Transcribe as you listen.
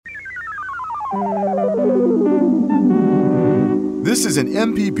This is an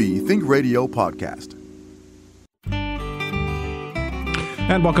MPB Think Radio podcast.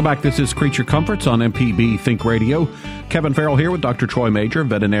 And welcome back. This is Creature Comforts on MPB Think Radio. Kevin Farrell here with Dr. Troy Major,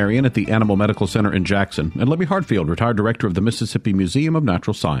 veterinarian at the Animal Medical Center in Jackson, and Libby Hartfield, retired director of the Mississippi Museum of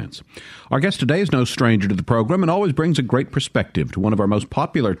Natural Science. Our guest today is no stranger to the program and always brings a great perspective to one of our most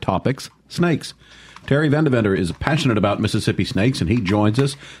popular topics, snakes. Terry Vandeventer is passionate about Mississippi snakes, and he joins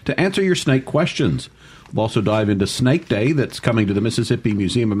us to answer your snake questions. We'll also dive into Snake Day that's coming to the Mississippi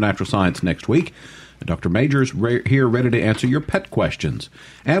Museum of Natural Science next week. Dr. Major's here ready to answer your pet questions.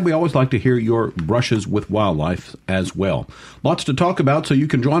 And we always like to hear your brushes with wildlife as well. Lots to talk about, so you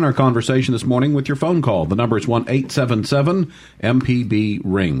can join our conversation this morning with your phone call. The number is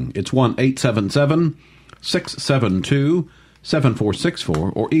 1-877-MPB-RING. It's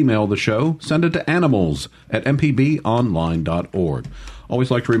 1-877-672-7464, or email the show. Send it to animals@mpbonline.org.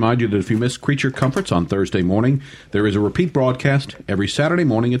 Always like to remind you that if you miss Creature Comforts on Thursday morning, there is a repeat broadcast every Saturday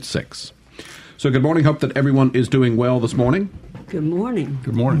morning at 6. So good morning. Hope that everyone is doing well this morning. Good morning.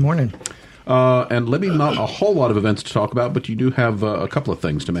 Good morning. Good morning. And Libby, not a whole lot of events to talk about, but you do have a couple of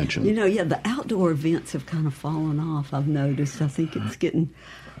things to mention. You know, the outdoor events have kind of fallen off, I've noticed. I think it's getting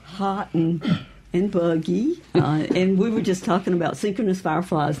hot and buggy. And we were just talking about synchronous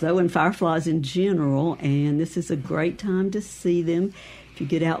fireflies, though, and fireflies in general, and this is a great time to see them. If you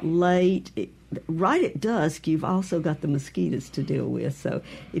get out late, right at dusk, you've also got the mosquitoes to deal with. So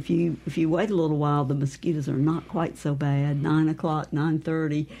if you wait a little while, the mosquitoes are not quite so bad. 9 o'clock,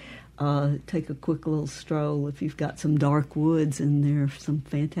 9:30, take a quick little stroll if you've got some dark woods, and there are some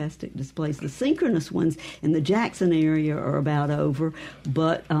fantastic displays. The synchronous ones in the Jackson area are about over,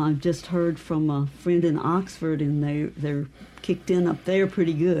 but I've just heard from a friend in Oxford, and they're kicked in up there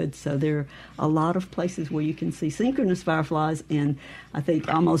pretty good. So there are a lot of places where you can see synchronous fireflies, and I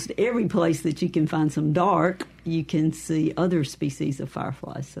think almost every place that you can find some dark, you can see other species of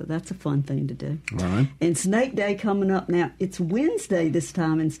fireflies. So that's a fun thing to do. All right. And Snake Day coming up now. It's Wednesday this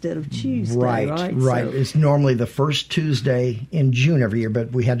time instead of Tuesday, right? Right. So, it's normally the first Tuesday in June every year,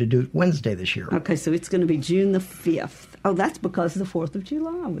 but we had to do it Wednesday this year. okay, so it's going to be June the 5th. Oh, that's because the 4th of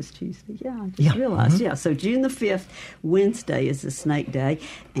July was Tuesday. Yeah, I just realized. Mm-hmm. Yeah, so June the 5th, Wednesday, is the Snake Day.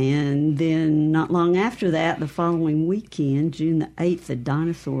 And then not long after that, the following weekend, June the 8th, the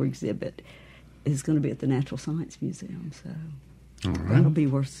dinosaur exhibit is going to be at the Natural Science Museum. So that'll be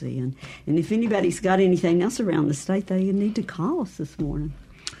worth seeing. And if anybody's got anything else around the state, they need to call us this morning.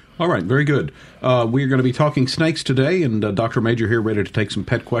 All right, very good. We are going to be talking snakes today, and Dr. Major here ready to take some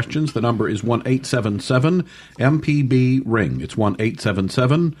pet questions. The number is 1-877-MPB-RING. It's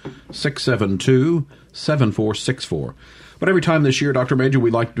 1-877-672-7464. But every time this year, Dr. Major, we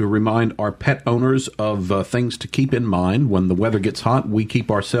like to remind our pet owners of things to keep in mind. When the weather gets hot, we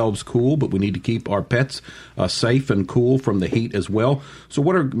keep ourselves cool, but we need to keep our pets safe and cool from the heat as well. So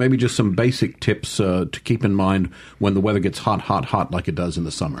what are maybe just some basic tips to keep in mind when the weather gets hot like it does in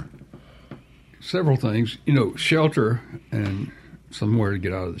the summer? Several things. Shelter and somewhere to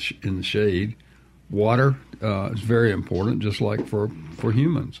get out of in the shade. Water is very important, just like for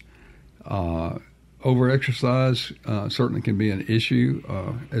humans. Over-exercise certainly can be an issue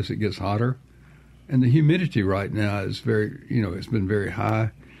as it gets hotter. And the humidity right now is it's been very high.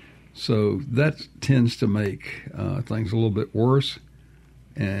 So that tends to make things a little bit worse.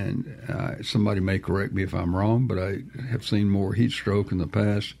 And somebody may correct me if I'm wrong, but I have seen more heat stroke in the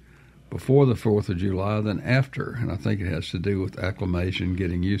past before the 4th of July than after. And I think it has to do with acclimation,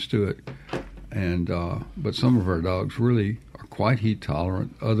 getting used to it. And but some of our dogs really are quite heat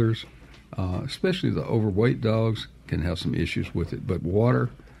tolerant. Others, especially the overweight dogs, can have some issues with it. But water,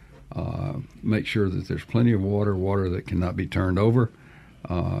 make sure that there's plenty of water that cannot be turned over,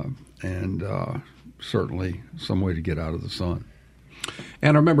 and certainly some way to get out of the sun.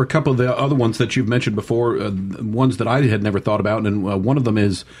 And I remember a couple of the other ones that you've mentioned before, ones that I had never thought about, and one of them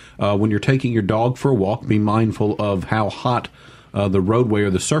is when you're taking your dog for a walk, be mindful of how hot the roadway or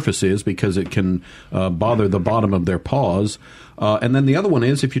the surface is, because it can bother the bottom of their paws. And then the other one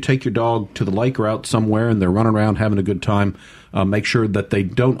is if you take your dog to the lake or out somewhere and they're running around having a good time, make sure that they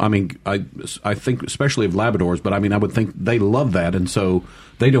don't, I think especially of Labradors, but I would think they love that, and so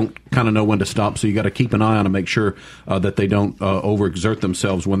they don't kind of know when to stop, so you got to keep an eye on them, make sure that they don't overexert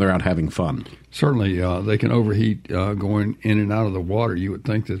themselves when they're out having fun. Certainly, they can overheat going in and out of the water. You would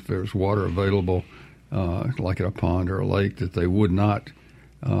think that if there's water available, like at a pond or a lake, that they would not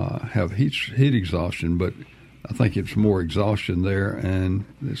have heat exhaustion, but I think it's more exhaustion there, and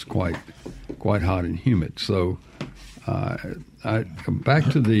it's quite hot and humid. So I come back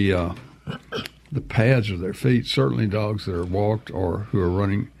to the pads of their feet. Certainly dogs that are walked or who are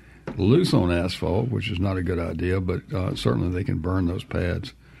running loose on asphalt, which is not a good idea, but certainly they can burn those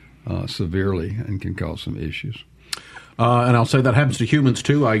pads severely and can cause some issues. And I'll say that happens to humans,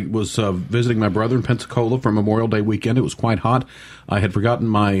 too. I was visiting my brother in Pensacola for Memorial Day weekend. It was quite hot. I had forgotten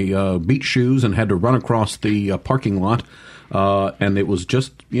my beach shoes and had to run across the parking lot. And it was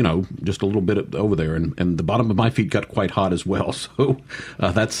just a little bit over there. And the bottom of my feet got quite hot as well. So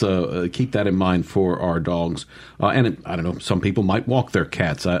that's keep that in mind for our dogs. I don't know, some people might walk their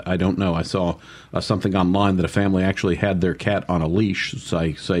cats. I don't know. I saw something online that a family actually had their cat on a leash. So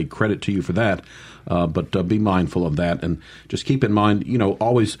I say credit to you for that. But be mindful of that, and just keep in mind,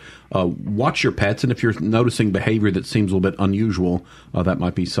 always watch your pets, and if you're noticing behavior that seems a little bit unusual, that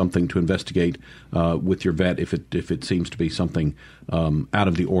might be something to investigate with your vet if it seems to be something out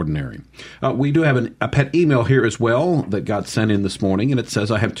of the ordinary. We do have a pet email here as well that got sent in this morning, and it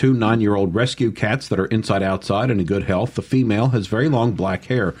says, I have 2 9-year-old rescue cats that are inside-outside and in good health. The female has very long black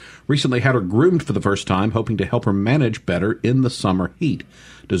hair. Recently had her groomed for the first time, hoping to help her manage better in the summer heat.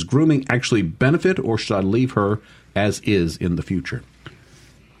 Does grooming actually benefit, or should I leave her as is in the future?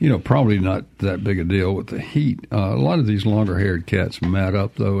 Probably not that big a deal with the heat. A lot of these longer-haired cats mat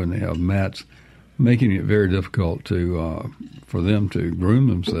up, though, and they have mats, making it very difficult for them to groom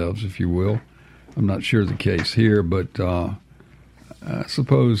themselves, if you will. I'm not sure the case here, but I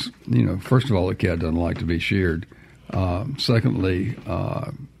suppose, first of all, the cat doesn't like to be sheared. Secondly,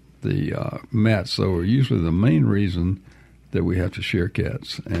 the mats, though, are usually the main reason that we have to shear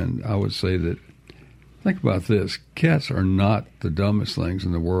cats. And I would say that, think about this, cats are not the dumbest things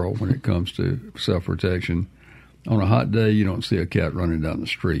in the world when it comes to self-protection. On a hot day, you don't see a cat running down the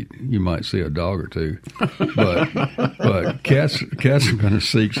street. You might see a dog or two. But cats are going to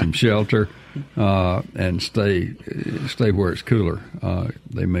seek some shelter and stay where it's cooler.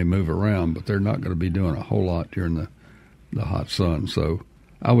 They may move around, but they're not going to be doing a whole lot during the hot sun. So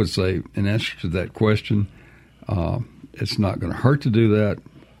I would say, in answer to that question, it's not going to hurt to do that,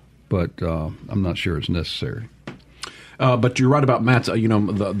 but I'm not sure it's necessary. But you're right about mats.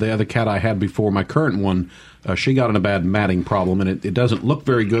 The other cat I had before, my current one, she got in a bad matting problem, and it doesn't look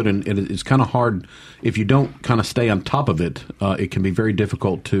very good, and it's kind of hard if you don't kind of stay on top of it. It can be very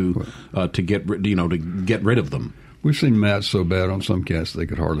difficult to get rid of them. We've seen mats so bad on some cats they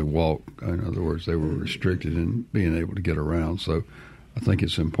could hardly walk. In other words, they were restricted in being able to get around. So I think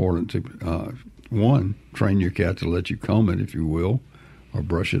it's important to one, train your cat to let you comb it, if you will, or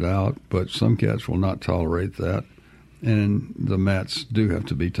brush it out. But some cats will not tolerate that, and the mats do have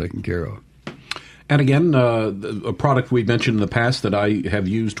to be taken care of. And again, a product we mentioned in the past that I have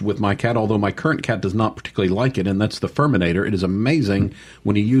used with my cat, although my current cat does not particularly like it, and that's the Furminator. It is amazing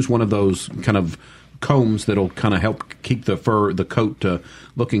when you use one of those kind of combs that'll kind of help keep the coat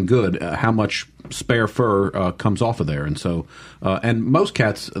looking good, how much spare fur comes off of there. And so, and most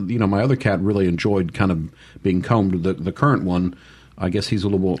cats, my other cat really enjoyed kind of being combed. The current one, I guess he's a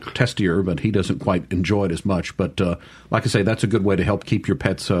little testier, but he doesn't quite enjoy it as much. But like I say, that's a good way to help keep your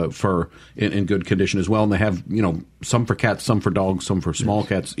pet's fur in good condition as well. And they have, some for cats, some for dogs, some for small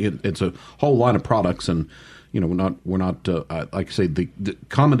cats. It's a whole line of products, and we're not like I say, the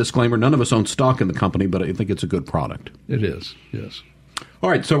common disclaimer, none of us own stock in the company, but I think it's a good product. It is, yes. All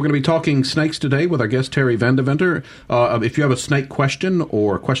right, so we're going to be talking snakes today with our guest, Terry Vandeventer. If you have a snake question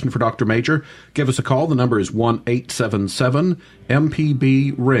or a question for Dr. Major, give us a call. The number is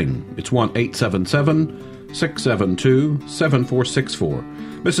 1-877-MPB-RING. It's 1-877-672-7464.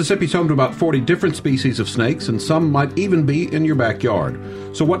 Mississippi's home to about 40 different species of snakes, and some might even be in your backyard.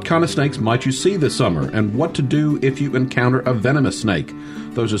 So what kind of snakes might you see this summer, and what to do if you encounter a venomous snake?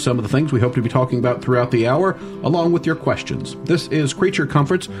 Those are some of the things we hope to be talking about throughout the hour, along with your questions. This is Creature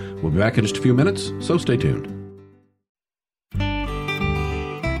Comforts. We'll be back in just a few minutes, so stay tuned.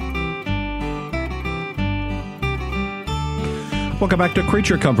 Welcome back to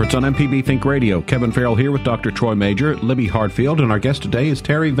Creature Comforts on MPB Think Radio. Kevin Farrell here with Dr. Troy Major, Libby Hartfield, and our guest today is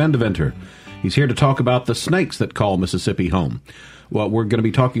Terry Vandeventer. He's here to talk about the snakes that call Mississippi home. Well, we're going to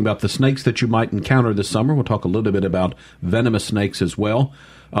be talking about the snakes that you might encounter this summer. We'll talk a little bit about venomous snakes as well.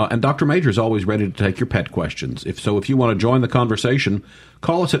 And Dr. Major is always ready to take your pet questions. If you want to join the conversation,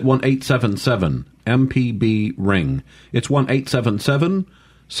 call us at 1-877-MPB-RING. It's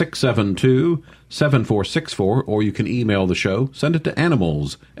 1-877-672-7464, or you can email the show. Send it to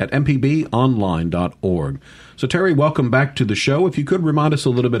animals@mpbonline.org. So, Terry, welcome back to the show. If you could remind us a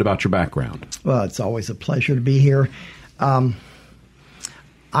little bit about your background. Well, it's always a pleasure to be here.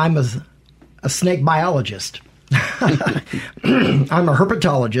 I'm a snake biologist. I'm a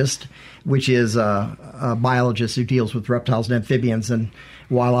herpetologist, which is a biologist who deals with reptiles and amphibians. And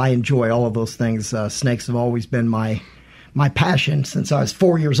while I enjoy all of those things, snakes have always been my my passion since I was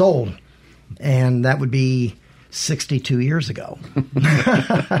 4 years old, and that would be 62 years ago.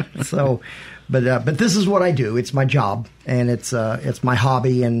 So, but this is what I do. It's my job, and it's my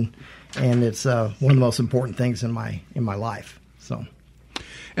hobby, and it's one of the most important things in my life. So.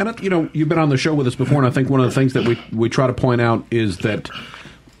 And, you've been on the show with us before, and I think one of the things that we try to point out is that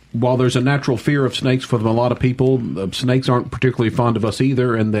while there's a natural fear of snakes for a lot of people, snakes aren't particularly fond of us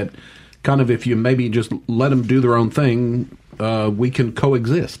either, and that kind of if you maybe just let them do their own thing, we can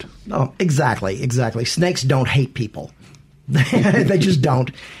coexist. Oh, exactly. Snakes don't hate people. They just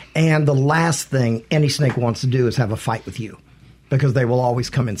don't. And the last thing any snake wants to do is have a fight with you, because they will always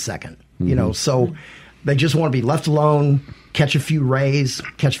come in second. Mm-hmm. So they just want to be left alone, catch a few rays,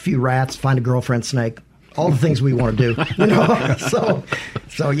 catch a few rats, find a girlfriend snake, all the things we want to do.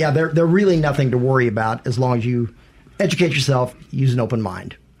 So yeah, they're really nothing to worry about as long as you educate yourself, use an open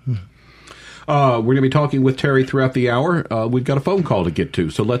mind. We're going to be talking with Terry throughout the hour. We've got a phone call to get to,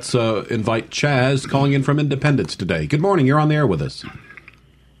 so let's invite Chaz, calling in from Independence today. Good morning. You're on the air with us.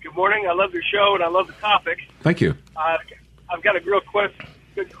 Good morning. I love your show, and I love the topic. Thank you. I've got a good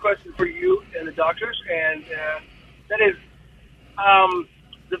question for you and the doctors, and that is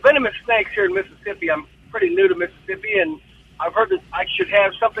the venomous snakes here in Mississippi. I'm pretty new to Mississippi, and I've heard that I should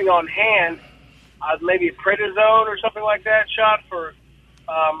have something on hand, maybe a prednisone or something like that, shot for.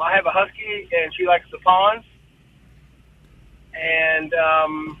 I have a husky, and she likes the ponds, and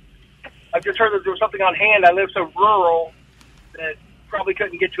I've just heard that there was something on hand. I live so rural that probably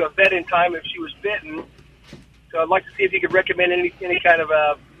couldn't get to a vet in time if she was bitten. So I'd like to see if you could recommend any kind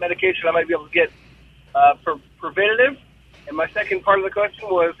of medication I might be able to get for preventative. And my second part of the question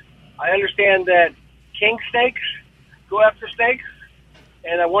was, I understand that king snakes go after snakes,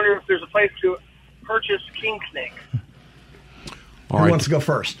 and I wonder if there's a place to purchase king snakes. Who wants to go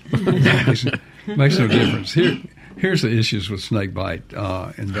first? Makes no difference. Here's the issues with snake bite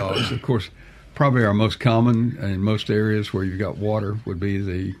in dogs. Of course, probably our most common in most areas where you've got water would be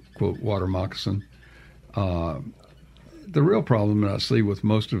the, quote, water moccasin. The real problem that I see with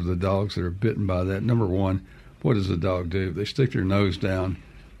most of the dogs that are bitten by that, number one, what does the dog do? They stick their nose down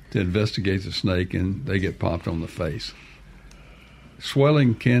to investigate the snake, and they get popped on the face.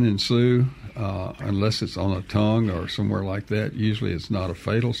 Swelling can ensue unless it's on a tongue or somewhere like that. Usually it's not a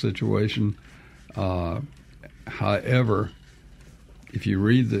fatal situation. However, if you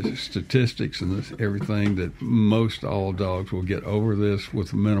read the statistics and everything, that most all dogs will get over this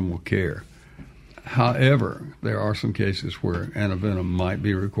with minimal care. However, there are some cases where antivenom might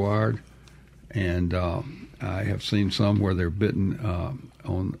be required, and I have seen some where they're bitten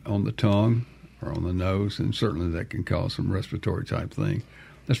on the tongue or on the nose, and certainly that can cause some respiratory type thing.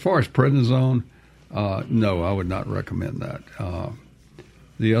 As far as prednisone, no, I would not recommend that.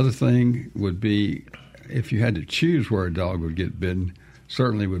 The other thing would be, if you had to choose where a dog would get bitten,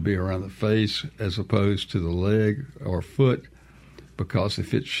 certainly would be around the face as opposed to the leg or foot, because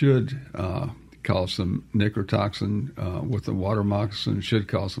if it should cause some necrotoxin with the water moccasin, it should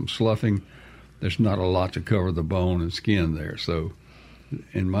cause some sloughing. There's not a lot to cover the bone and skin there. So,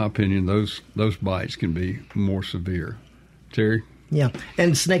 in my opinion, those bites can be more severe. Terry? Yeah,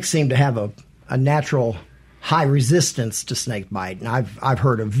 and snakes seem to have a natural high resistance to snake bite, and I've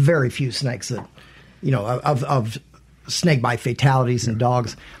heard of very few snakes that, of snake bite fatalities in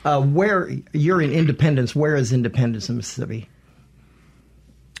dogs. Where you're in Independence, where is Independence in Mississippi?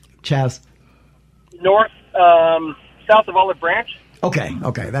 Chaz? North, south of Olive Branch. Okay,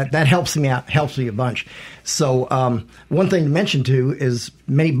 that helps me out, helps me a bunch. So one thing to mention too is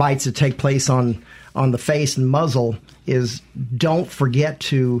many bites that take place on the face and muzzle is don't forget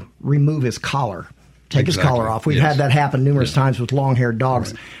to remove his collar. Take his collar off. We've had that happen numerous times with long-haired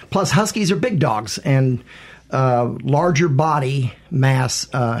dogs. Right. Plus, huskies are big dogs, and larger body mass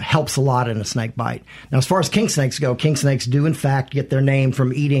helps a lot in a snake bite. Now, as far as king snakes go, king snakes do in fact get their name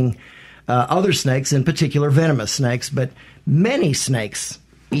from eating other snakes, in particular venomous snakes, but many snakes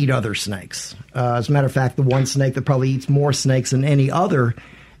eat other snakes. As a matter of fact, the one snake that probably eats more snakes than any other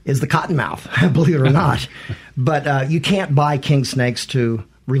is the cottonmouth, believe it or not. But you can't buy king snakes to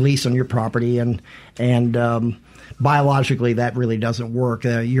release on your property, and biologically that really doesn't work.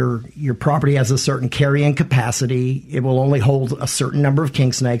 Your property has a certain carrying capacity. It will only hold a certain number of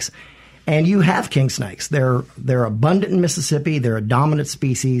king snakes, and you have king snakes. They're abundant in Mississippi. They're a dominant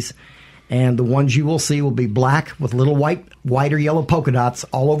species. And the ones you will see will be black with little white or yellow polka dots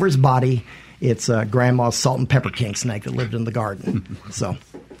all over his body. It's Grandma's salt and pepper king snake that lived in the garden. So,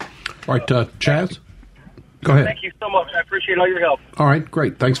 all right, Chaz, go ahead. Thank you so much. I appreciate all your help. All right,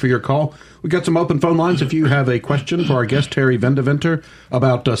 great. Thanks for your call. We got some open phone lines. If you have a question for our guest Terry Vendeventer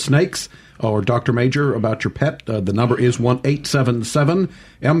about snakes, or Dr. Major about your pet, the number is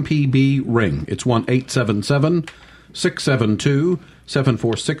 1-877-MPB-RING. It's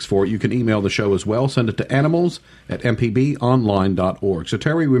 1-877-672-7464. You can email the show as well. Send it to animals@mpbonline.org. So,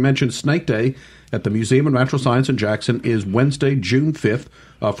 Terry, we mentioned Snake Day at the Museum of Natural Science in Jackson is Wednesday, June 5th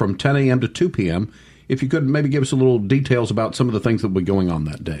from 10 a.m. to 2 p.m. If you could maybe give us a little details about some of the things that will be going on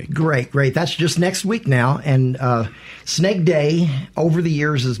that day. Great. That's just next week now. And Snake Day, over the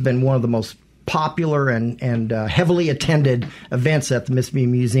years, has been one of the most popular and heavily attended events at the Mississippi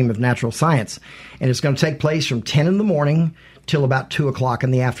Museum of Natural Science. And it's going to take place from 10 in the morning till about 2 o'clock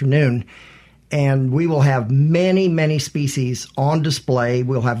in the afternoon. And we will have many, many species on display.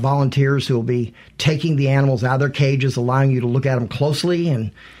 We'll have volunteers who will be taking the animals out of their cages, allowing you to look at them closely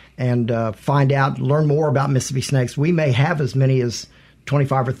and find out, learn more about Mississippi snakes. We may have as many as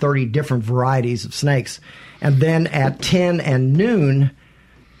 25 or 30 different varieties of snakes. And then at 10 and noon,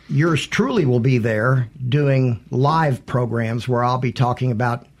 yours truly will be there doing live programs where I'll be talking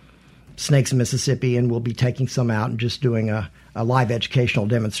about snakes in Mississippi, and we'll be taking some out and just doing a live educational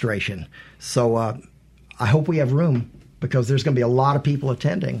demonstration. So I hope we have room because there's going to be a lot of people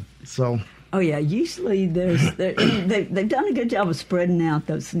attending. So. Oh, yeah. Usually they've done a good job of spreading out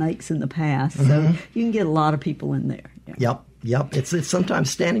those snakes in the past, so you can get a lot of people in there. Yeah. Yep. It's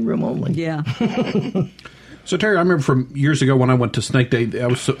sometimes standing room only. Yeah. So, Terry, I remember from years ago when I went to Snake Day, I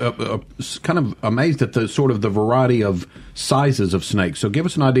was kind of amazed at the variety of sizes of snakes. So give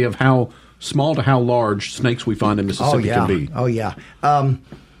us an idea of how small to how large snakes we find in Mississippi can be. Oh, yeah.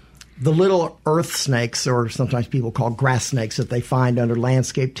 The little earth snakes, or sometimes people call grass snakes, that they find under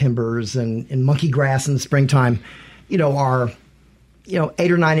landscape timbers and in monkey grass in the springtime, are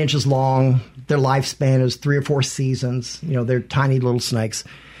 8 or 9 inches long. Their lifespan is 3 or 4 seasons. They're tiny little snakes.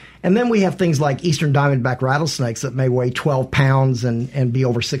 And then we have things like eastern diamondback rattlesnakes that may weigh 12 pounds and be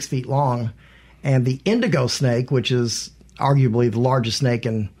over 6 feet long. And the indigo snake, which is arguably the largest snake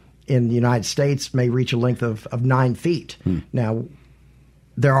in the United States, may reach a length of 9 feet. Now,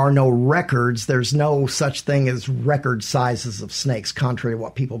 there are no records. There's no such thing as record sizes of snakes, contrary to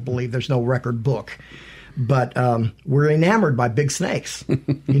what people believe. There's no record book. But we're enamored by big snakes.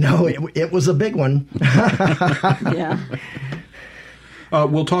 It was a big one. Yeah.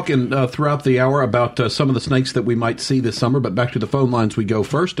 We'll talk throughout the hour about some of the snakes that we might see this summer, but back to the phone lines we go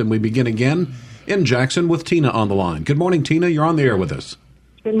first, and we begin again in Jackson with Tina on the line. Good morning, Tina. You're on the air with us.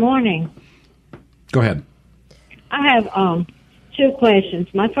 Good morning. Go ahead. I have 2 questions.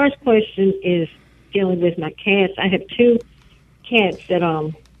 My first question is dealing with my cats. I have 2 cats that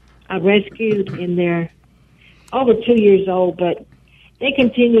I rescued, and they're over 2 years old, but they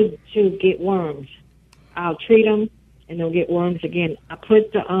continue to get worms. I'll treat them, and they'll get worms again. I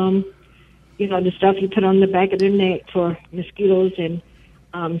put the the stuff you put on the back of their neck for mosquitoes and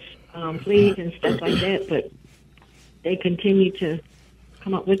fleas and stuff like that, but they continue to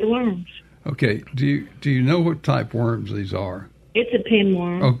come up with the worms. Okay. Do you know what type worms these are? It's a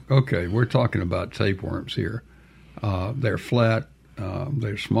pinworm. Oh, okay. We're talking about tapeworms here. They're flat.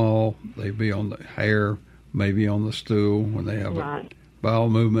 They're small. They be on the hair, maybe on the stool when they have a bowel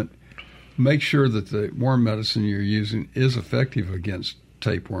movement. Make sure that the worm medicine you're using is effective against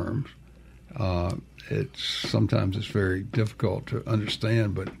tapeworms. Sometimes it's very difficult to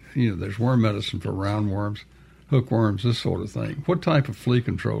understand, but there's worm medicine for roundworms, hookworms, this sort of thing. What type of flea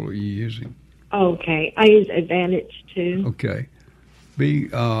control are you using? Okay, I use Advantage too. Okay, be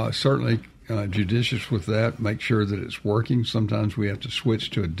certainly judicious with that. Make sure that it's working. Sometimes we have to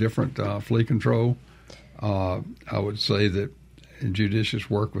switch to a different flea control. I would say that judicious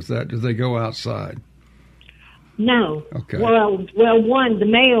work with that. Do they go outside? No. Okay. Well, one, the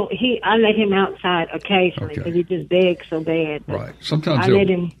male, I let him outside occasionally because he just begs so bad. Right. Sometimes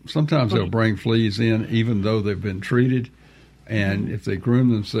they'll bring fleas in even though they've been treated, and if they groom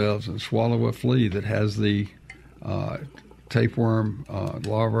themselves and swallow a flea that has the tapeworm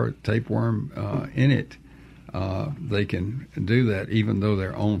larva, tapeworm in it, they can do that even though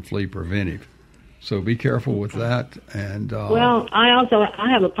they're on flea preventive. So be careful with that. And I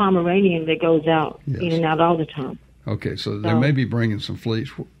have a Pomeranian that goes out in and out all the time. Okay, so they may be bringing some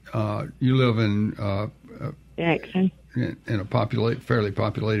fleas. You live in Jackson, in a fairly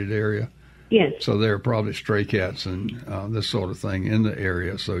populated area. Yes. So there are probably stray cats and this sort of thing in the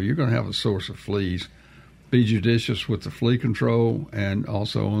area. So you're going to have a source of fleas. Be judicious with the flea control and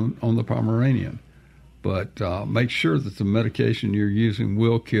also on the Pomeranian. But make sure that the medication you're using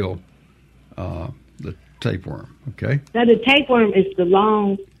will kill the tapeworm, okay? Now, the tapeworm is the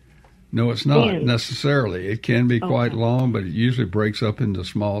long... No, it's not necessarily. It can be quite long, but it usually breaks up into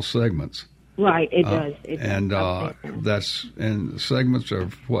small segments. Right, it does. It does. And and segments are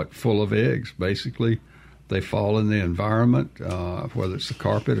full of eggs, basically. They fall in the environment, whether it's the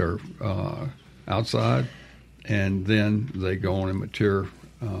carpet or outside, and then they go on and mature.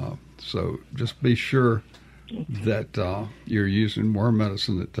 So just be sure that you're using worm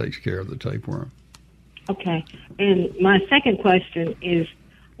medicine that takes care of the tapeworm. Okay. And my second question is,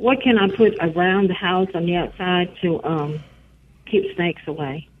 what can I put around the house on the outside to keep snakes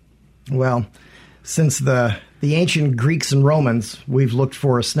away? Well, since the ancient Greeks and Romans, we've looked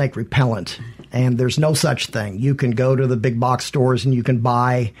for a snake repellent, and there's no such thing. You can go to the big box stores and you can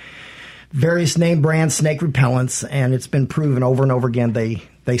buy various name brand snake repellents, and it's been proven over and over again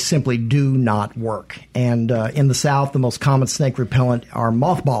they simply do not work. And in the South, the most common snake repellent are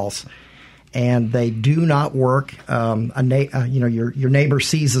mothballs, and they do not work. Your neighbor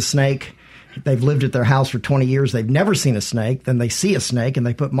sees a snake. They've lived at their house for 20 years. They've never seen a snake. Then they see a snake, and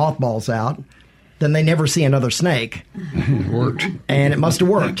they put mothballs out. Then they never see another snake. It worked. And it must have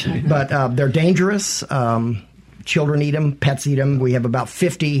worked. But they're dangerous. Children eat them. Pets eat them. We have about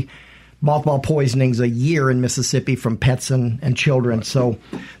 50 mothball poisonings a year in Mississippi from pets and children. So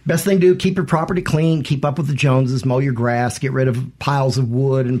best thing to do, keep your property clean, keep up with the Joneses, mow your grass, get rid of piles of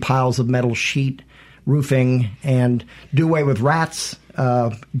wood and piles of metal sheet roofing, and do away with rats,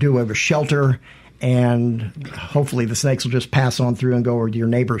 do away with shelter, and hopefully the snakes will just pass on through and go over to your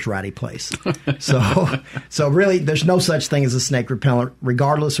neighbor's ratty place. So really, there's no such thing as a snake repellent,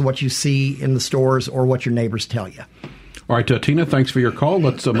 regardless of what you see in the stores or what your neighbors tell you. All right, Tina, thanks for your call.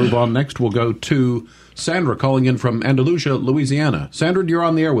 Let's move on next. We'll go to Sandra calling in from Andalusia, Louisiana. Sandra, you're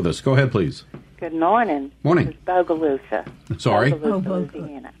on the air with us. Go ahead, please. Good morning. Morning. This is Bogalusa. Sorry. Bogalusa,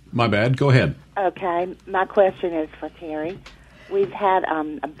 Louisiana. My bad. Go ahead. Okay. My question is for Terry. We've had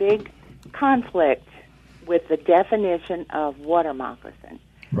a big conflict with the definition of water moccasin.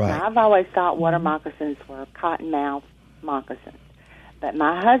 Right. Now, I've always thought water moccasins were cottonmouth moccasins. But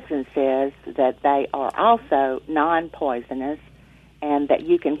my husband says that they are also non-poisonous and that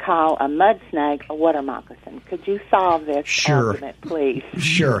you can call a mud snake a water moccasin. Could you solve this argument, please?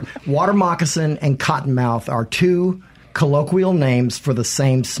 Sure. Water moccasin and cottonmouth are two colloquial names for the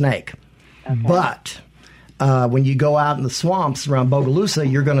same snake. Okay. But when you go out in the swamps around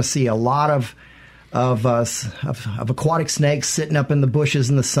Bogalusa, you're going to see a lot of aquatic snakes sitting up in the bushes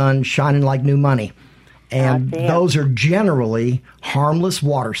in the sun, shining like new money. And those are generally harmless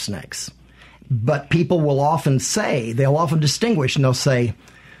water snakes. But people will often say, they'll often distinguish, and they'll say,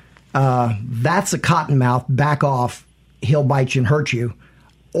 that's a cottonmouth, back off, he'll bite you and hurt you.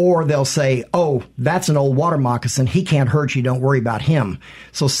 Or they'll say, oh, that's an old water moccasin, he can't hurt you, don't worry about him.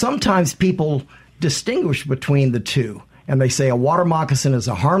 So sometimes people distinguish between the two, and they say a water moccasin is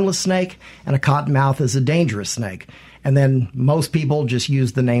a harmless snake and a cottonmouth is a dangerous snake. And then most people just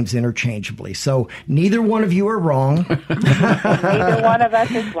use the names interchangeably. So neither one of you are wrong. Neither one of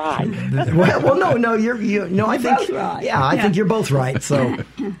us is right. well, no, I think both right. Yeah, I think you're both right. So,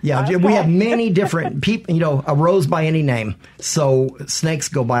 yeah, okay. We have many different people. A rose by any name. So snakes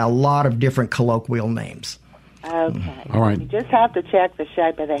go by a lot of different colloquial names. Okay. All right. You just have to check the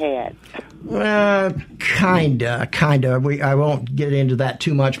shape of the head. Kinda. I won't get into that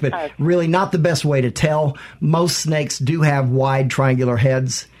too much, but really not the best way to tell. Most snakes do have wide triangular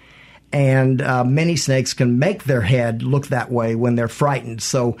heads, and many snakes can make their head look that way when they're frightened.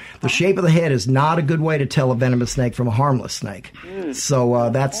 So the shape of the head is not a good way to tell a venomous snake from a harmless snake.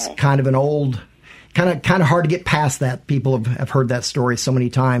 So that's kind of an old... Kind of hard to get past that. People have heard that story so many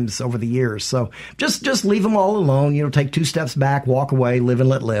times over the years. So just leave them all alone. Take 2 steps back, walk away, live and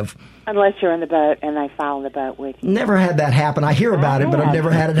let live. Unless you're in the boat and they follow the boat with you. Never had that happen. I hear about it, but I've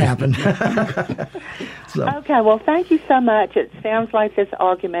never had it happen. Okay, well, thank you so much. It sounds like this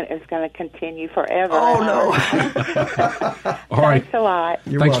argument is going to continue forever. Oh, no. All right. Thanks a lot.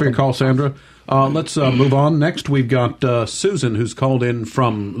 Thanks for your call, Sandra. Let's move on. Next, we've got Susan, who's called in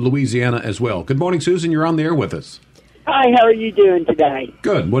from Louisiana as well. Good morning, Susan. You're on the air with us. Hi, how are you doing today?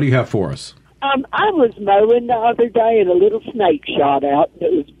 Good. What do you have for us? I was mowing the other day and a little snake shot out.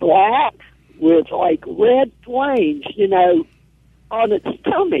 It was black with like red flames, on its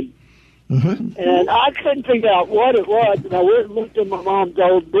tummy. Mm-hmm. And I couldn't figure out what it was. And I went and looked at my mom's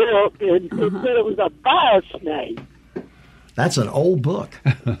old book, and it said it was a fire snake. That's an old book.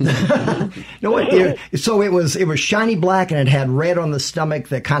 So it was shiny black and it had red on the stomach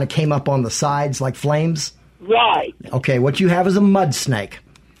that kind of came up on the sides like flames? Right. Okay, what you have is a mud snake.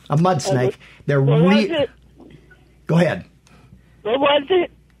 A mud snake. They're What was it? Go ahead. What was it?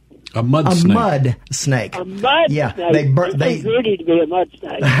 A mud a snake. mud snake. A mud Yeah, snake. they It's pretty to be a mud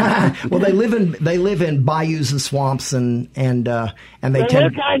snake. well, they live in bayous and swamps and they Well,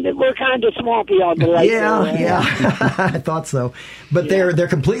 tend. we're kind of swampy on the lake. Yeah. I thought so, but they're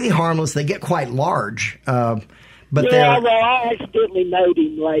completely harmless. They get quite large, but Yeah, they're well, I accidentally mowed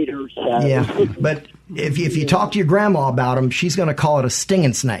him later. So. yeah. But if you talk to your grandma about them, she's going to call it a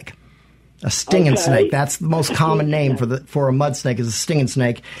stinging snake. A stinging Okay. snake. That's the most common name for a mud snake is a stinging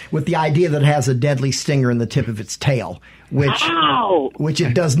snake, with the idea that it has a deadly stinger in the tip of its tail, which Ow!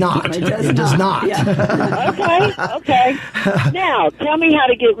 it does not. It does not. Okay. Now, tell me how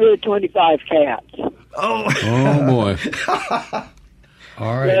to get rid of 25 cats. Oh, boy.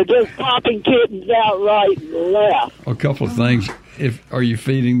 All They're right. just popping kittens out right and left. A couple of things. Are you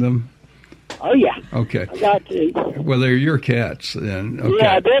feeding them? Oh, yeah. Okay. I got to. Well, they're your cats then. Okay.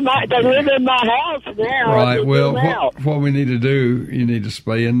 Yeah, they live in my house now. Right. Just Well, them out. what we need to do, you need to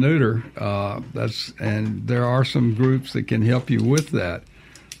spay and neuter. And there are some groups that can help you with that,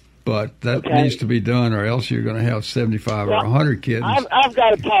 but that Okay. needs to be done, or else you're going to have 75 or 100 kittens. I've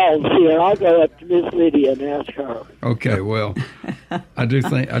got a pause here. I'll go up to Miss Lydia and ask her. Okay. Well, I do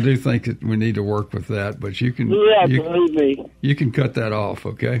think that we need to work with that, but you can Yeah, believe me. you can cut that off.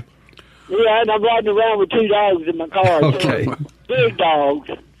 Okay. Yeah, and I'm riding around with 2 dogs in my car. Okay. Too. Big dogs.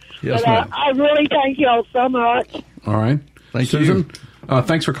 Yes, But ma'am. I really thank y'all so much. All right. Thank Susan,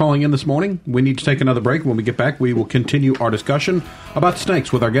 thanks for calling in this morning. We need to take another break. When we get back, we will continue our discussion about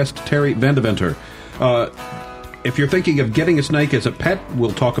snakes with our guest, Terry Vandeventer. If you're thinking of getting a snake as a pet,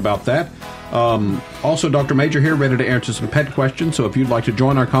 we'll talk about that. Also, Dr. Major here, ready to answer some pet questions. So if you'd like to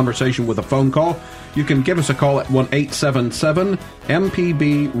join our conversation with a phone call, you can give us a call at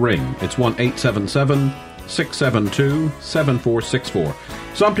 1-877-MPB-RING. It's 1-877-672-7464.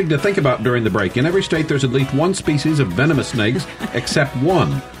 Something to think about during the break. In every state, there's at least one species of venomous snakes, except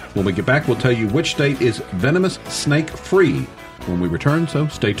one. When we get back, we'll tell you which state is venomous snake-free when we return, so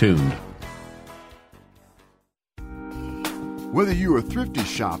stay tuned. Whether you're a thrifty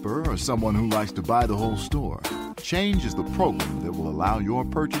shopper or someone who likes to buy the whole store, Change is the program that will allow your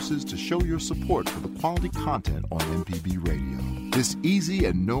purchases to show your support for the quality content on MPB Radio. This easy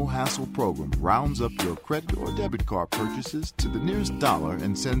and no-hassle program rounds up your credit or debit card purchases to the nearest dollar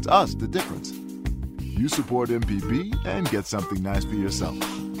and sends us the difference. You support MPB and get something nice for yourself.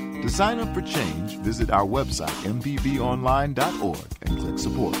 To sign up for Change, visit our website, mpbonline.org, and click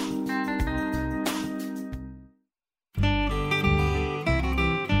Support.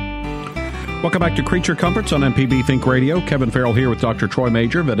 Welcome back to Creature Comforts on MPB Think Radio. Kevin Farrell here with Dr. Troy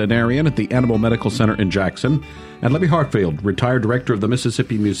Major, veterinarian at the Animal Medical Center in Jackson, and Libby Hartfield, retired director of the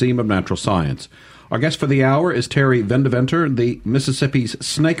Mississippi Museum of Natural Science. Our guest for the hour is Terry Vandeventer, the Mississippi's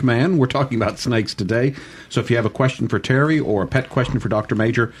Snake Man. We're talking about snakes today. So if you have a question for Terry or a pet question for Dr.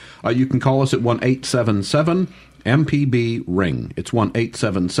 Major, you can call us at 1-877-MPB-RING. It's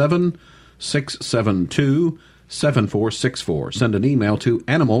 1-877-672-7464. Send an email to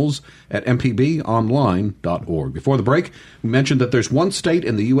animals@mpbonline.org. Before the break, we mentioned that there's one state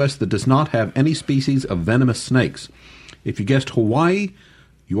in the U.S. that does not have any species of venomous snakes. If you guessed Hawaii,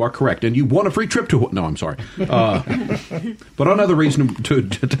 you are correct. And you won a free trip to Hawaii. No, I'm sorry. But another reason to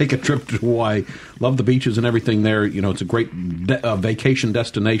take a trip to Hawaii. Love the beaches and everything there. You know, it's a great vacation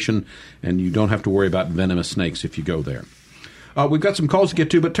destination, and you don't have to worry about venomous snakes if you go there. We've got some calls to get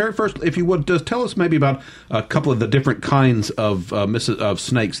to, but Terry, first, if you would, tell us maybe about a couple of the different kinds of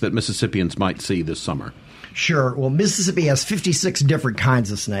snakes that Mississippians might see this summer. Sure. Well, Mississippi has 56 different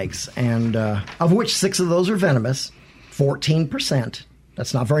kinds of snakes, and of which 6 of those are venomous, 14%.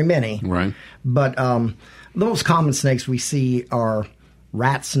 That's not very many. Right. But the most common snakes we see are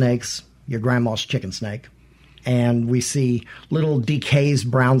rat snakes, your grandma's chicken snake. And we see little decays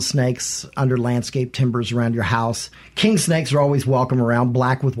brown snakes under landscape timbers around your house. King snakes are always welcome around,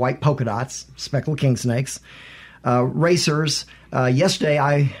 black with white polka dots, speckled king snakes. Racers. Yesterday,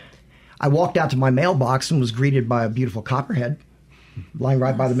 I walked out to my mailbox and was greeted by a beautiful copperhead lying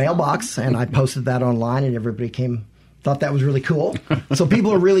right by the mailbox. And I posted that online, and everybody thought that was really cool. So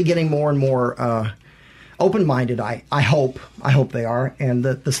people are really getting more and more open-minded, I hope. I hope they are. And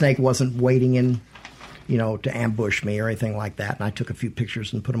the snake wasn't waiting in, to ambush me or anything like that. And I took a few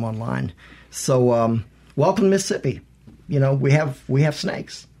pictures and put them online. So, welcome to Mississippi. We have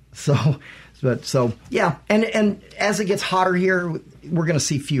snakes. So yeah. And as it gets hotter here, we're going to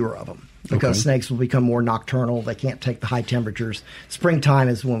see fewer of them because snakes will become more nocturnal. They can't take the high temperatures. Springtime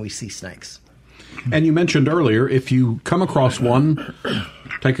is when we see snakes. And you mentioned earlier, if you come across one,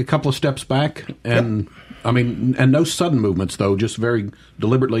 take a couple of steps back and, and no sudden movements though, just very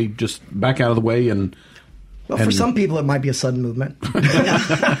deliberately just back out of the way and Well, for some people, it might be a sudden movement.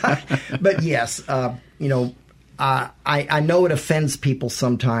 But yes, you know, I know it offends people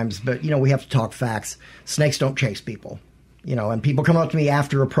sometimes, but, you know, we have to talk facts. Snakes don't chase people. You know, and people come up to me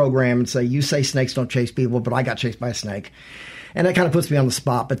after a program and say, you say snakes don't chase people, but I got chased by a snake. And that kind of puts me on the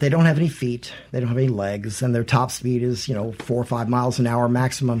spot. But they don't have any feet. They don't have any legs. And their top speed is, you know, 4 or 5 miles an hour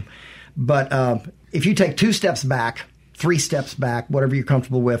maximum. But if you take 2 steps back, 3 steps back, whatever you're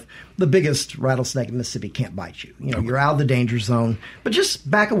comfortable with, the biggest rattlesnake in Mississippi can't bite you. You know, you're out of the danger zone. But just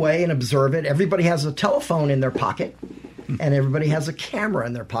back away and observe it. Everybody has a telephone in their pocket. And everybody has a camera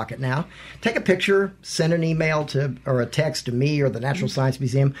in their pocket now. Take a picture, send an email to or a text to me or the Natural Science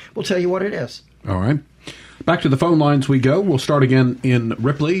Museum. We'll tell you what it is. All right. Back to the phone lines we go. We'll start again in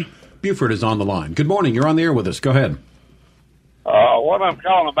Ripley. Buford is on the line. Good morning. You're on the air with us. Go ahead. What I'm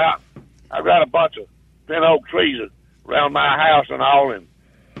calling about, I've got a bunch of thin oak trees around my house and all, and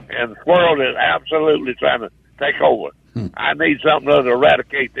the squirrel is absolutely trying to take over. I need something to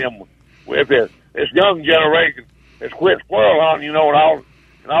eradicate them with this young generation. It's quit squirrel hunting, you know,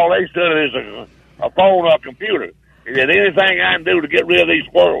 and all they stood is a phone or a computer. Is there anything I can do to get rid of these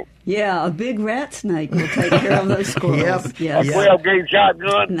squirrels? Yeah, a big rat snake will take care of those squirrels. Yep. Yes. A 12-gauge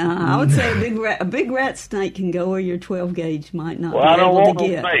shotgun? No, I would say a big rat snake can go where your 12-gauge might not Well, be I don't able want to no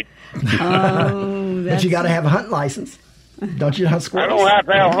get. snake. Oh, But you got to have a hunting license. Don't you hunt I squirrels? don't have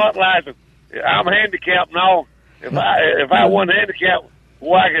to have a hunt license. I'm handicapped and all. If I wasn't handicapped,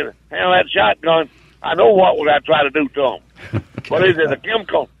 well, I could handle that shotgun. I know what would I try to do to them. What is it, a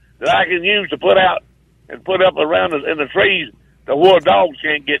chemical that I can use to put out and put up around in the trees the wood dogs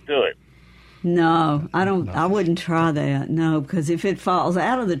can't get to it? No, I don't. I wouldn't try that. No, because if it falls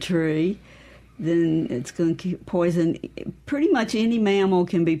out of the tree, then it's going to poison. Pretty much any mammal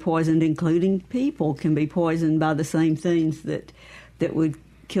can be poisoned, including people can be poisoned by the same things that would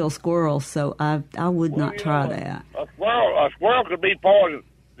kill squirrels. So I would not try that. A squirrel could be poisoned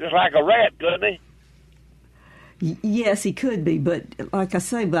just like a rat, couldn't he? Yes, he could be, but like I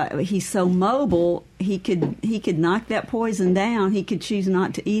say, but he's so mobile, he could knock that poison down. He could choose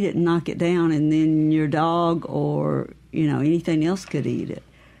not to eat it and knock it down, and then your dog or anything else could eat it.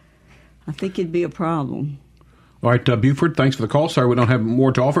 I think it'd be a problem. All right, Buford, thanks for the call. Sorry we don't have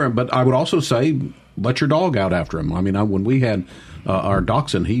more to offer, but I would also say let your dog out after him. I mean, when we had our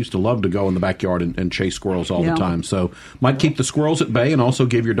dachshund, he used to love to go in the backyard and chase squirrels all the time. So might keep the squirrels at bay and also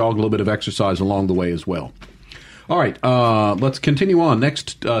give your dog a little bit of exercise along the way as well. All right, let's continue on.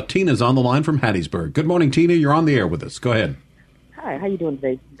 Next, Tina's on the line from Hattiesburg. Good morning, Tina. You're on the air with us. Go ahead. Hi, how you doing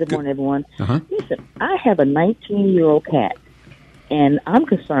today? Good morning, everyone. Listen, I have a 19-year-old cat, and I'm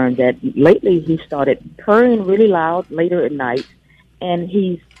concerned that lately he started purring really loud later at night, and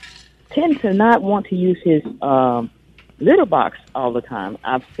he tends to not want to use his litter box all the time.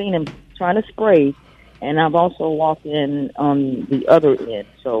 I've seen him trying to spray, and I've also walked in on the other end.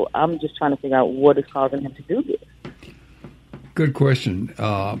 So I'm just trying to figure out what is causing him to do this. Good question.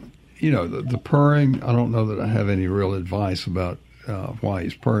 The purring, I don't know that I have any real advice about why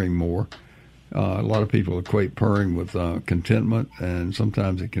he's purring more. A lot of people equate purring with contentment, and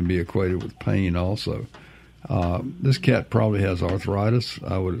sometimes it can be equated with pain also. This cat probably has arthritis,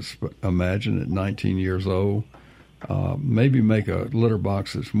 I would imagine, at 19 years old. Maybe make a litter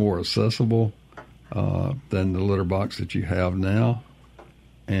box that's more accessible than the litter box that you have now.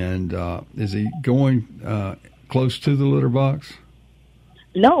 And is he going close to the litter box?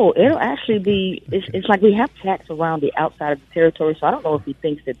 No, it'll actually be, it's like we have cats around the outside of the territory, so I don't know if he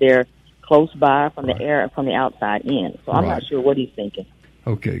thinks that they're close by from the air and from the outside in. So I'm not sure what he's thinking.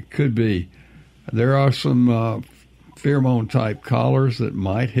 Okay, could be. There are some pheromone-type collars that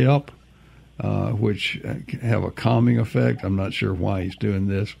might help, which have a calming effect. I'm not sure why he's doing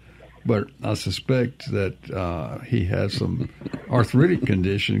this, but I suspect that he has some arthritic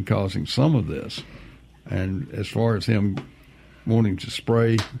condition causing some of this. And as far as him wanting to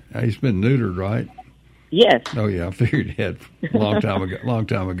spray, he's been neutered, right? Yes. Oh yeah, I figured he had a long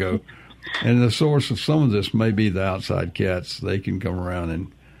time ago. And the source of some of this may be the outside cats. They can come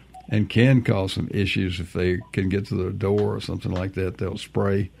around and can cause some issues if they can get to the door or something like that. They'll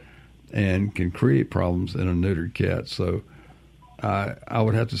spray and can create problems in a neutered cat. So I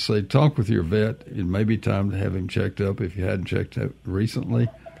would have to say talk with your vet. It may be time to have him checked up if you hadn't checked up recently,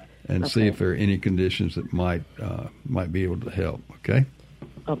 and see if there are any conditions that might be able to help. Okay?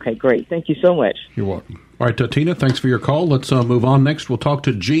 Okay, great. Thank you so much. You're welcome. All right, Tina, thanks for your call. Let's move on. Next, we'll talk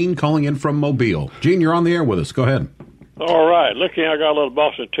to Gene calling in from Mobile. Gene, you're on the air with us. Go ahead. All right. Look here, I got a little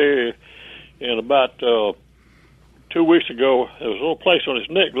Boston Terrier, and about 2 weeks ago, there was a little place on his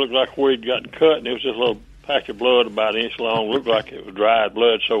neck looked like where he'd gotten cut, and it was just a little patch of blood about an inch long, looked like it was dried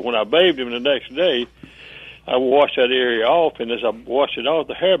blood. So when I bathed him the next day, I washed that area off, and as I washed it off,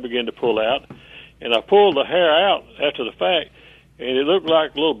 the hair began to pull out. And I pulled the hair out after the fact, and it looked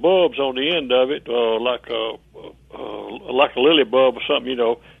like little bulbs on the end of it, like a lily bulb or something,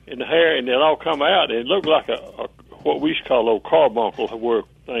 in the hair, and it all come out. And it looked like a what we used to call a carbuncle, where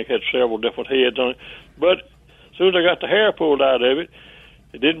I think had several different heads on it. But as soon as I got the hair pulled out of it,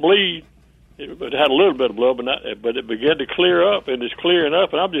 it didn't bleed. It had a little bit of blood, but it began to clear up, and it's clearing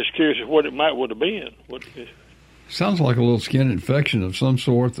up. And I'm just curious what it would have been. Sounds like a little skin infection of some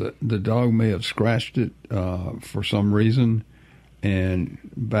sort that the dog may have scratched it for some reason, and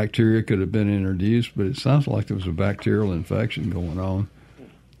bacteria could have been introduced, but it sounds like there was a bacterial infection going on.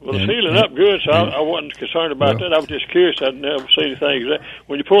 Well, it's healing up good, so I wasn't concerned about that. I was just curious. I'd never seen anything.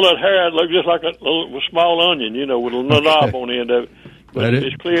 When you pull that hair out, it looked just like a little small onion, with a little knob on the end of it. But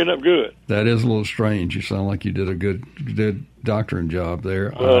it's clearing up good. That is a little strange. You sound like you did a good doctoring job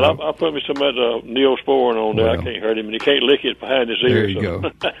there. Well, I put me some of that Neosporin on there. I can't hurt him, and he can't lick it behind his ear. There you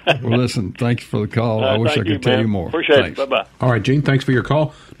go. Well, listen, thank you for the call. I wish I could tell you more. Appreciate it. Bye-bye. All right, Gene, thanks for your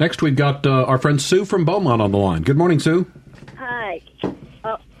call. Next, we've got our friend Sue from Beaumont on the line. Good morning, Sue. Hi.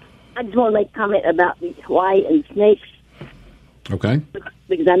 I just want to make a comment about the Hawaii and snakes. Okay.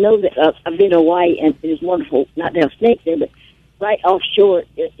 Because I know that I've been in Hawaii, and it is wonderful not to have snakes there, but right offshore,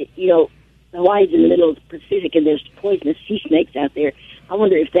 Hawaii's in the middle of the Pacific, and there's poisonous sea snakes out there. I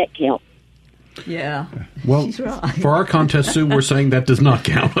wonder if that counts. Yeah. Well, she's right. For our contest, Sue, we're saying that does not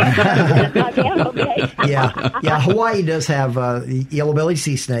count. Okay. Yeah. Hawaii does have the yellow-bellied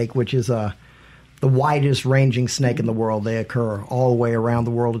sea snake, which is the widest ranging snake in the world. They occur all the way around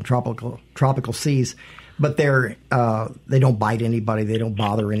the world in tropical seas. But they don't bite anybody. They don't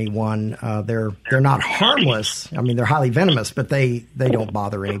bother anyone. They're not harmless. I mean, they're highly venomous, but they don't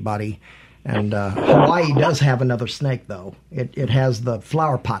bother anybody. And Hawaii does have another snake, though. It has the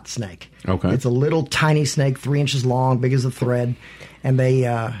flower pot snake. Okay. It's a little tiny snake, 3 inches long, big as a thread, and they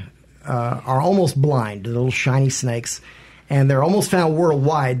are almost blind. They're little shiny snakes, and they're almost found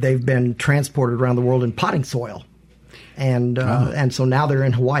worldwide. They've been transported around the world in potting soil, and so now they're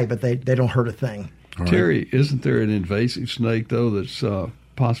in Hawaii, but they don't hurt a thing. Right. Terry, isn't there an invasive snake, though, that's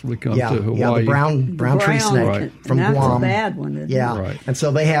possibly come to Hawaii? Yeah, the brown tree snake from Guam. That's a bad one, isn't it? Right. And so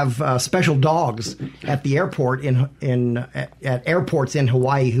they have special dogs at the airport at airports in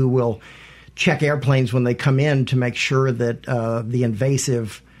Hawaii who will check airplanes when they come in to make sure that the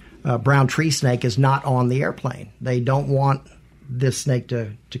invasive brown tree snake is not on the airplane. They don't want this snake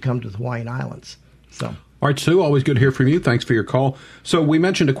to come to the Hawaiian Islands. So. All right, Sue, always good to hear from you. Thanks for your call. So we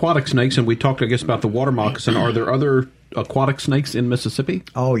mentioned aquatic snakes, and we talked, I guess, about the water moccasin. Are there other aquatic snakes in Mississippi?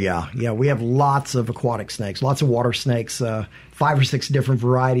 Oh, yeah. Yeah, we have lots of aquatic snakes, lots of water snakes, 5 or 6 different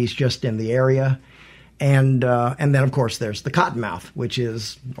varieties just in the area. And then, of course, there's the cottonmouth, which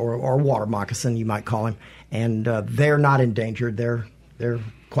is, or water moccasin, you might call him. And they're not endangered. They're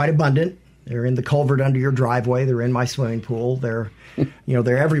quite abundant. They're in the culvert under your driveway. They're in my swimming pool. They're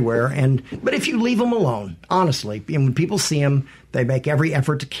everywhere. But if you leave them alone, honestly, and when people see them, they make every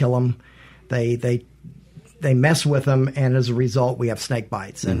effort to kill them. They mess with them, and as a result, we have snake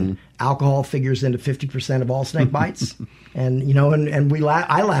bites. And alcohol figures into 50% of all snake bites. And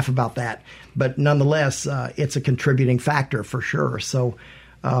I laugh about that, but nonetheless, it's a contributing factor for sure. So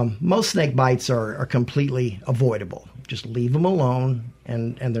most snake bites are completely avoidable. Just leave them alone,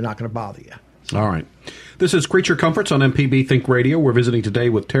 and they're not going to bother you. So. All right. This is Creature Comforts on MPB Think Radio. We're visiting today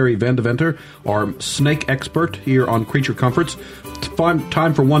with Terry Vandeventer, our snake expert here on Creature Comforts.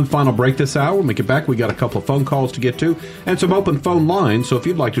 Time for one final break this hour. When we get back, we got a couple of phone calls to get to and some open phone lines, so if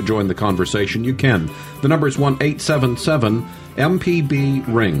you'd like to join the conversation, you can. The number is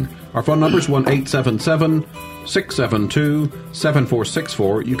 1-877-MPB-RING. Our phone number is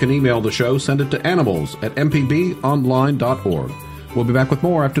 1-877-672-7464. You can email the show. Send it to animals@mpbonline.org. We'll be back with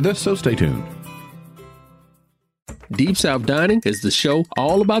more after this, so stay tuned. Deep South Dining is the show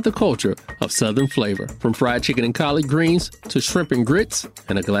all about the culture of Southern flavor, from fried chicken and collard greens to shrimp and grits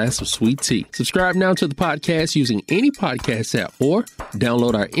and a glass of sweet tea. Subscribe now to the podcast using any podcast app or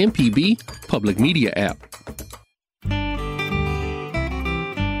download our MPB Public Media app.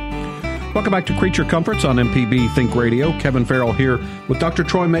 Welcome back to Creature Comforts on MPB Think Radio. Kevin Farrell here with Dr.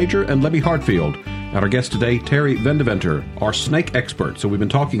 Troy Major and Libby Hartfield. And our guest today, Terry Vandeventer, our snake expert. So we've been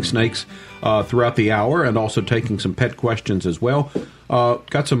talking snakes throughout the hour and also taking some pet questions as well.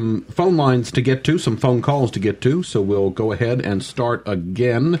 Got some phone lines to get to, some phone calls to get to. So we'll go ahead and start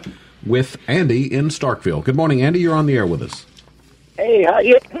again with Andy in Starkville. Good morning, Andy. You're on the air with us. Hey, how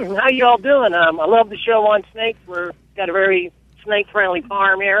you all doing? I love the show on snakes. We've got a very snake-friendly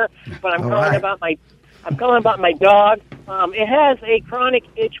farm here, but I'm calling about my dog. It has a chronic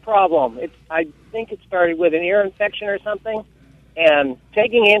itch problem. I think it started with an ear infection or something, and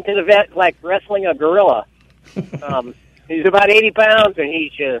taking him to the vet like wrestling a gorilla. He's about 80 pounds, and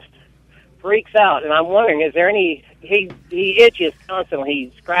he just freaks out. And I'm wondering, is there any... He itches constantly.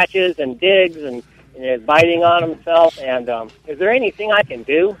 He scratches and digs and is biting on himself. And is there anything I can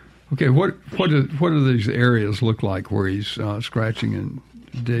do? Okay, what do these areas look like where he's scratching and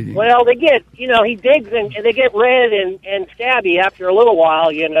digging? Well, they get, he digs and they get red and scabby after a little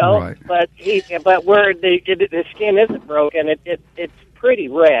while, Right. But where the skin isn't broken, it's pretty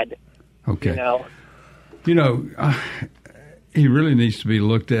red. Okay. He really needs to be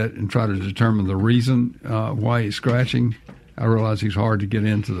looked at and try to determine the reason why he's scratching. I realize he's hard to get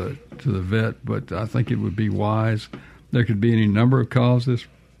into the vet, but I think it would be wise. There could be any number of causes.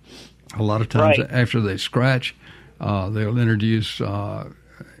 A lot of times after they scratch, they'll introduce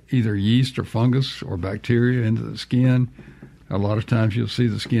either yeast or fungus or bacteria into the skin. A lot of times you'll see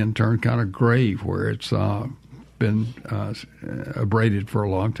the skin turn kind of gray where it's been abraded for a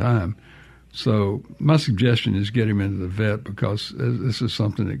long time. So my suggestion is get him into the vet because this is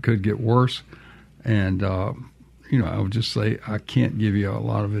something that could get worse. And, I would just say I can't give you a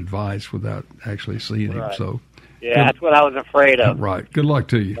lot of advice without actually seeing him. So, that's what I was afraid of. Right. Good luck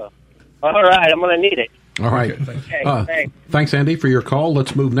to you. All right. I'm going to need it. All right. Okay, thanks, Andy, for your call.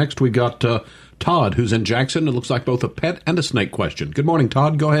 Let's move next. We got Todd, who's in Jackson. It looks like both a pet and a snake question. Good morning,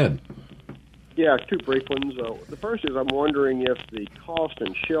 Todd. Go ahead. Yeah, two brief ones. The first is I'm wondering if the cost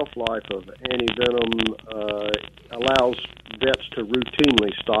and shelf life of antivenom allows vets to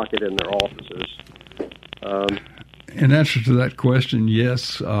routinely stock it in their offices. In answer to that question,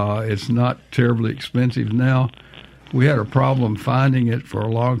 yes. It's not terribly expensive now. We had a problem finding it for a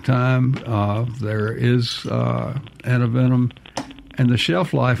long time. There is antivenom, and the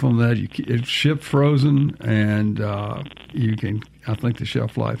shelf life on that, it's shipped frozen, and you can. I think the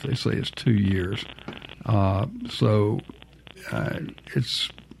shelf life they say is 2 years. So it's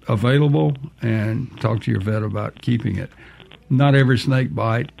available, and talk to your vet about keeping it. Not every snake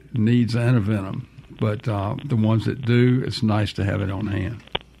bite needs antivenom, but the ones that do, it's nice to have it on hand.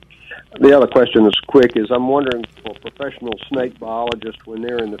 The other question is quick. I'm wondering for professional snake biologists when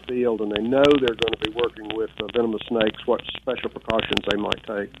they're in the field and they know they're going to be working with venomous snakes, what special precautions they might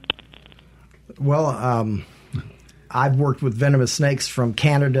take. Well, I've worked with venomous snakes from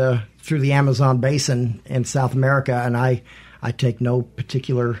Canada through the Amazon basin in South America, and I take no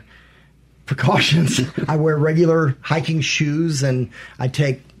particular precautions. I wear regular hiking shoes, and I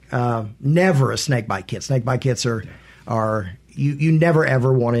take never a snake bite kit. Snake bite kits are you never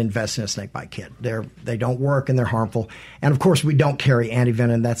ever want to invest in a snake bite kit. They don't work and they're harmful. And of course, we don't carry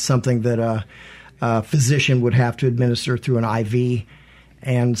antivenom. That's something that a physician would have to administer through an IV.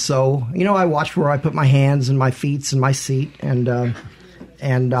 And so, I watch where I put my hands and my feet and my seat, and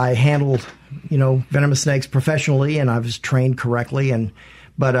I handle, venomous snakes professionally, and I was trained correctly.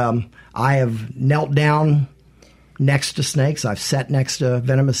 But I have knelt down next to snakes. I've sat next to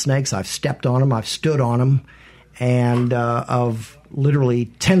venomous snakes. I've stepped on them. I've stood on them, and of literally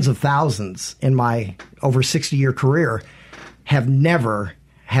tens of thousands in my over 60-year career, have never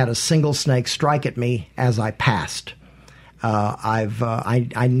had a single snake strike at me as I passed.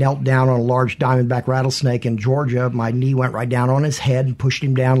 I knelt down on a large diamondback rattlesnake in Georgia. My knee went right down on his head and pushed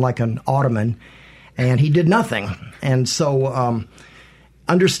him down like an ottoman, and he did nothing. And so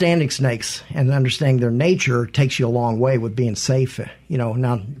understanding snakes and understanding their nature takes you a long way with being safe.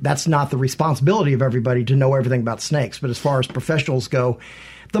 Now that's not the responsibility of everybody to know everything about snakes, but as far as professionals go,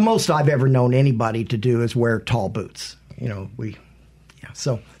 the most I've ever known anybody to do is wear tall boots.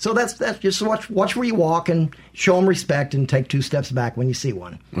 So that's just watch where you walk and show them respect and take 2 steps back when you see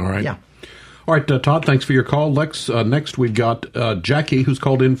one. All right. Yeah. All right, Todd, thanks for your call. Next we've got Jackie, who's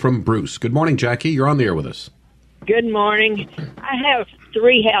called in from Bruce. Good morning, Jackie. You're on the air with us. Good morning. I have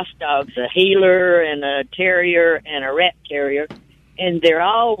 3 house dogs, a heeler and a terrier and a rat terrier, and they're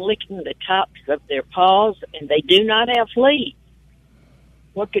all licking the tops of their paws, and they do not have fleas.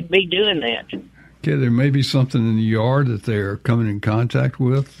 What could be doing that? Okay, there may be something in the yard that they're coming in contact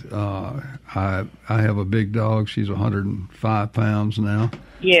with. I have a big dog. She's 105 pounds now.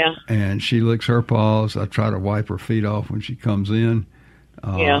 Yeah. And she licks her paws. I try to wipe her feet off when she comes in.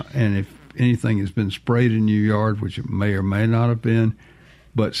 Yeah. And if anything has been sprayed in your yard, which it may or may not have been,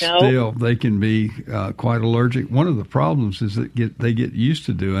 but still they can be quite allergic. One of the problems is that they get used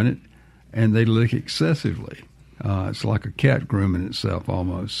to doing it, and they lick excessively. It's like a cat grooming itself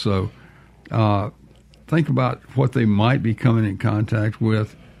almost. So think about what they might be coming in contact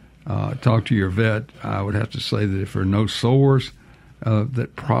with. Talk to your vet. I would have to say that if there are no sores,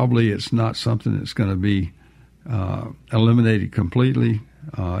 that probably it's not something that's going to be eliminated completely.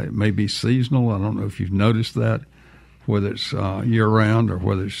 It may be seasonal. I don't know if you've noticed that, whether it's year-round or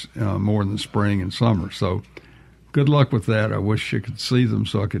whether it's more in the spring and summer. So good luck with that. I wish you could see them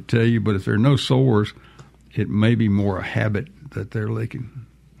so I could tell you. But if there are no sores, it may be more a habit that they're licking.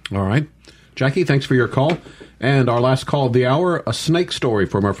 All right. Jackie, thanks for your call. And our last call of the hour, a snake story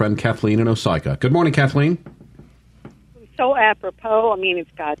from our friend Kathleen in Osaka. Good morning, Kathleen. So apropos. I mean,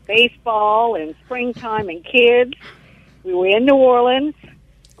 it's got baseball and springtime and kids. We were in New Orleans.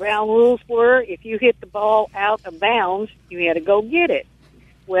 Ground rules were if you hit the ball out of bounds, you had to go get it.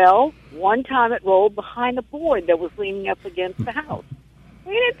 Well, one time it rolled behind a board that was leaning up against the house.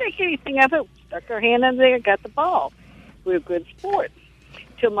 We didn't think anything of it. Stuck our hand in there, got the ball. We were good sports.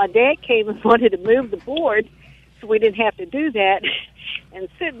 Till my dad came and wanted to move the board, so we didn't have to do that. And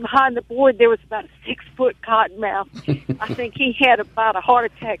sitting behind the board, there was about a 6-foot cottonmouth. I think he had about a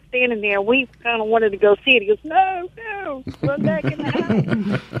heart attack standing there. We kind of wanted to go see it. He goes, no, run back in the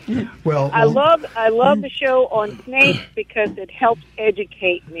house. Well, I love the show on snakes because it helps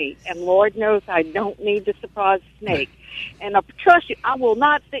educate me. And Lord knows I don't need to surprise a snake. And I trust you, I will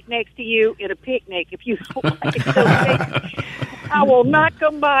not sit next to you at a picnic if you don't like those snakes. I will not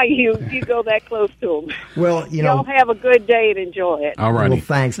come by you if you go that close to them. Well, y'all have a good day and enjoy it. All right. Well,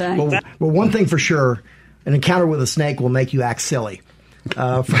 thanks. Well, one thing for sure, an encounter with a snake will make you act silly.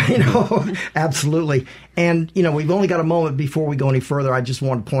 Absolutely. And, we've only got a moment before we go any further. I just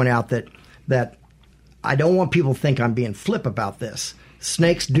want to point out that I don't want people to think I'm being flip about this.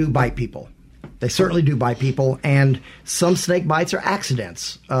 Snakes do bite people. They certainly do bite people, and some snake bites are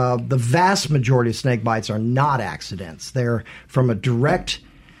accidents. The vast majority of snake bites are not accidents. They're from a direct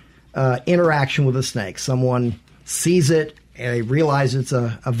interaction with a snake. Someone sees it, and they realize it's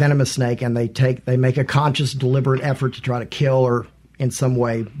a venomous snake, and they make a conscious, deliberate effort to try to kill or in some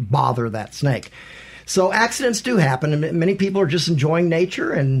way bother that snake. So accidents do happen, and many people are just enjoying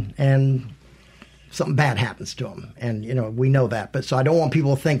nature, and something bad happens to them. And, we know that. But so I don't want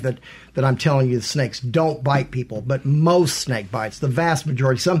people to think that I'm telling you the snakes don't bite people. But most snake bites, the vast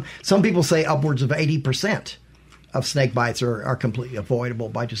majority, some people say upwards of 80% of snake bites are completely avoidable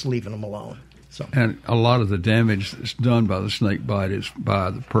by just leaving them alone. So. And a lot of the damage that's done by the snake bite is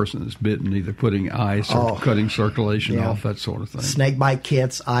by the person that's bitten, either putting ice or cutting circulation off, that sort of thing. Snake bite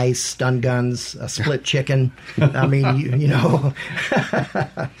kits, ice, stun guns, a split chicken. I mean,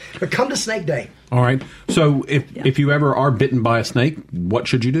 But come to Snake Day. All right. So if you ever are bitten by a snake, what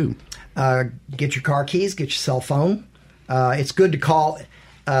should you do? Get your car keys, get your cell phone. It's good to call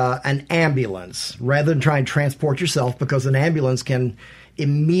an ambulance rather than try and transport yourself, because an ambulance can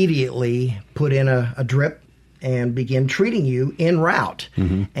immediately put in a drip and begin treating you en route.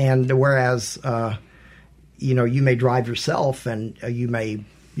 Mm-hmm. And whereas, you may drive yourself and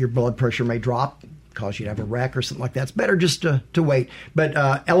your blood pressure may drop, cause you to have a wreck or something like that. It's better just to wait. But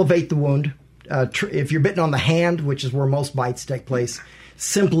elevate the wound. If you're bitten on the hand, which is where most bites take place,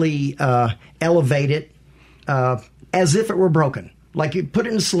 simply elevate it as if it were broken. Like you put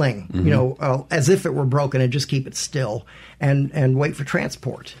it in a sling, mm-hmm. As if it were broken, and just keep it still and wait for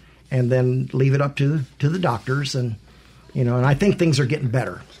transport. And then leave it up to the doctors. And I think things are getting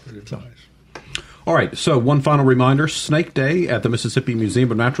better. So. All right, so one final reminder, Snake Day at the Mississippi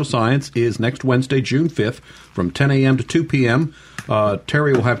Museum of Natural Science is next Wednesday, June 5th, from 10 a.m. to 2 p.m.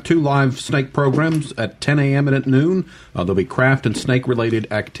 Terry will have 2 live snake programs at 10 a.m. and at noon. There'll be craft and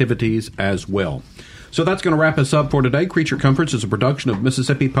snake-related activities as well. So that's going to wrap us up for today. Creature Comforts is a production of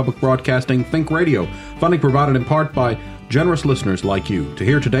Mississippi Public Broadcasting Think Radio. Funding provided in part by generous listeners like you. To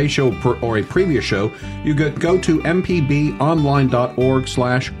hear today's show or a previous show, you could go to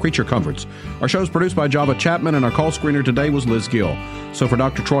mpbonline.org/creaturecomforts. Our show is produced by Java Chapman, and our call screener today was Liz Gill. So for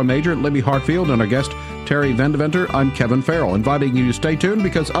Dr. Troy Major, Libby Hartfield, and our guest Terry Vandeventer, I'm Kevin Farrell, inviting you to stay tuned,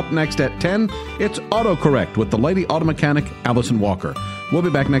 because up next at 10, it's AutoCorrect with the lady auto mechanic Allison Walker. We'll be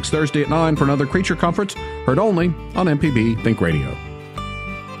back next Thursday at 9 for another Creature Comforts, heard only on MPB Think Radio.